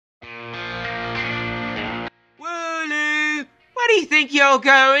think you're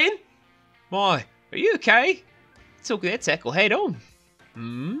going? Why, are you okay? Took that tackle head on.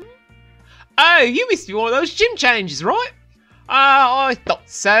 Oh, you must be one of those gym challenges, right? Ah, I thought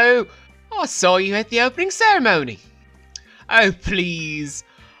so. I saw you at the opening ceremony. Oh, please.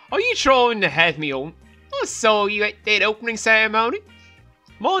 Are you trying to have me on? I saw you at that opening ceremony.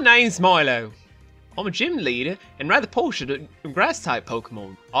 My name's Milo. I'm a gym leader and rather partial to grass-type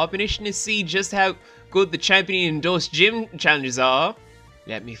Pokemon. I've been itching to see just how good the champion-endorsed gym challenges are.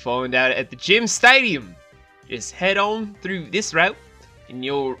 Let me find out at the gym stadium. Just head on through this route and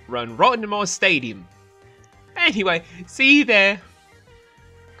you'll run right into my stadium. Anyway, see you there.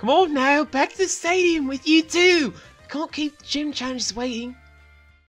 Come on now, back to the stadium with you too. Can't keep the gym challenges waiting.